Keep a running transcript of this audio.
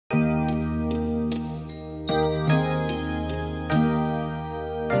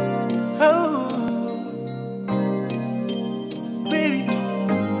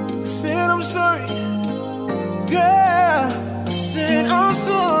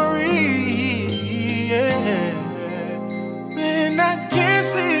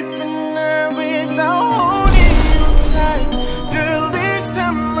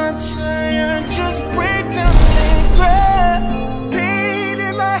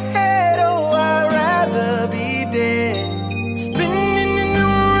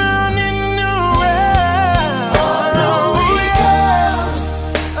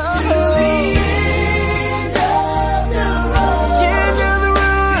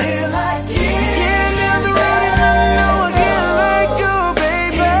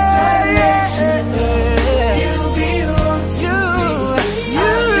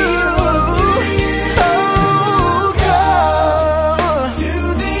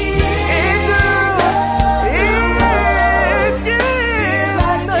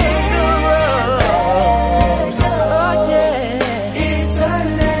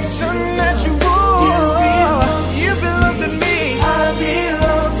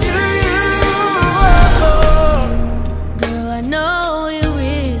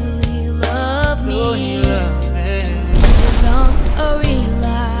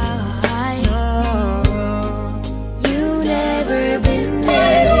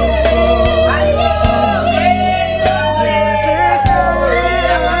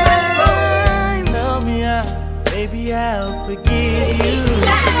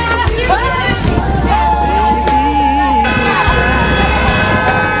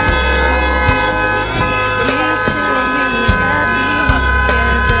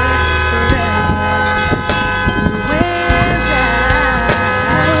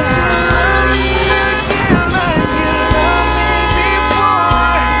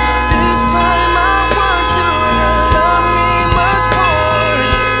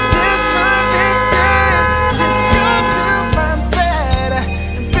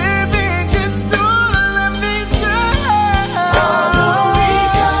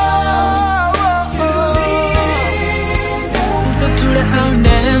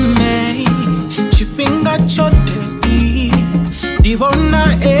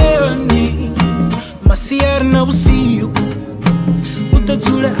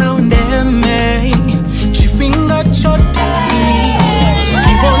Ule aundeme Chifinga chote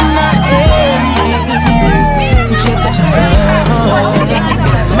Iwona eme Ucheta chanda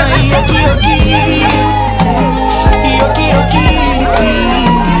My yoki yoki Yoki yoki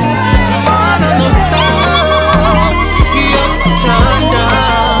Spana no sound Yokutanda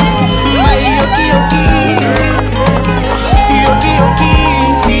My yoki yoki Yoki yoki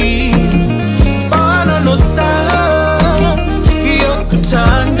Spana no sound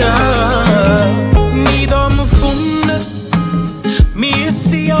Yokutanda Nido mufunda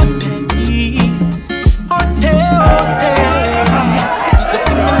Misi ote Ote ote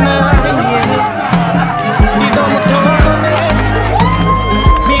Nido mutogone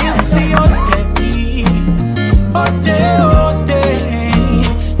Misi ote Ote ote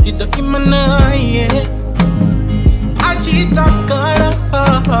Nido kimana yeah Achitakara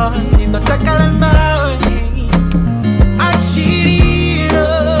Nido takara na Achirira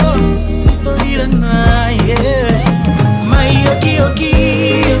Nido rira na yeah My yoki yoki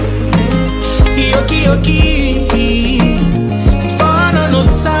Yoki yoki Spana no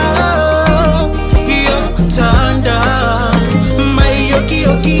sound Yokutanda My yoki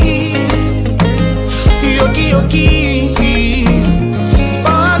yoki Yoki yoki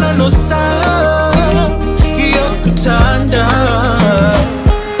Spana no sound Yokutanda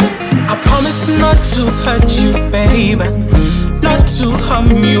I promise not to hurt you, baby. Not to harm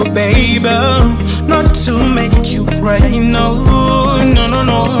you, baby. Not to make you cry, no. No, no,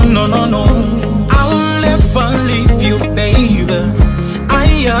 no, no, no, no. I'll never leave you, baby. I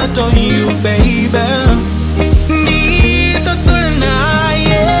adore you, baby. Need to tonight,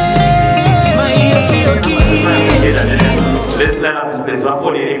 yeah. My yoki yoki. Let's let up this place.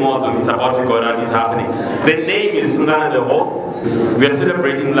 It's about to go down. It's happening. The name is Sungana the host. We are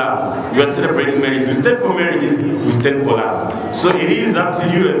celebrating love. We are celebrating marriage. We stand for marriages. We stand for love. So it is up to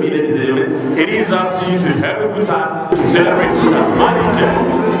you and me, ladies and gentlemen. It is up to you to have a good time, to celebrate good times. My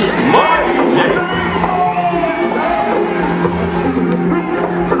DJ.